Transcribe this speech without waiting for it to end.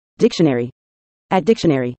Dictionary. At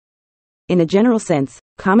dictionary. In a general sense,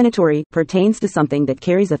 comminatory pertains to something that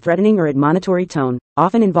carries a threatening or admonitory tone,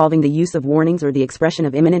 often involving the use of warnings or the expression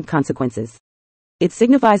of imminent consequences. It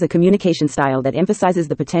signifies a communication style that emphasizes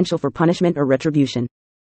the potential for punishment or retribution.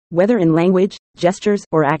 Whether in language, gestures,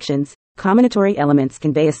 or actions, comminatory elements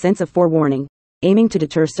convey a sense of forewarning, aiming to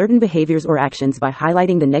deter certain behaviors or actions by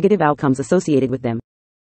highlighting the negative outcomes associated with them.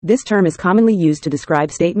 This term is commonly used to describe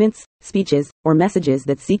statements, speeches, or messages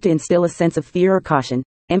that seek to instill a sense of fear or caution,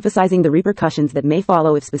 emphasizing the repercussions that may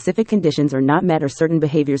follow if specific conditions are not met or certain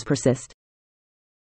behaviors persist.